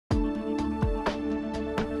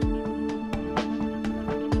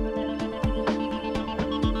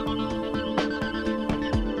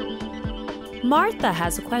Martha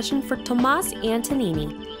has a question for Tomas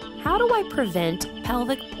Antonini. How do I prevent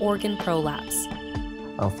pelvic organ prolapse?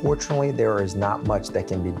 Unfortunately, there is not much that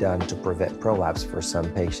can be done to prevent prolapse for some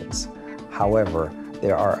patients. However,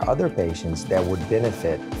 there are other patients that would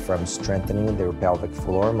benefit from strengthening their pelvic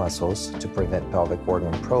floor muscles to prevent pelvic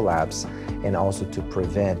organ prolapse and also to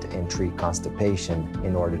prevent and treat constipation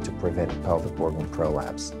in order to prevent pelvic organ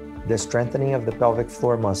prolapse. The strengthening of the pelvic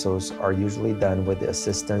floor muscles are usually done with the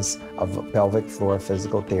assistance of pelvic floor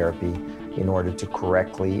physical therapy in order to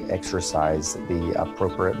correctly exercise the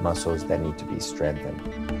appropriate muscles that need to be strengthened.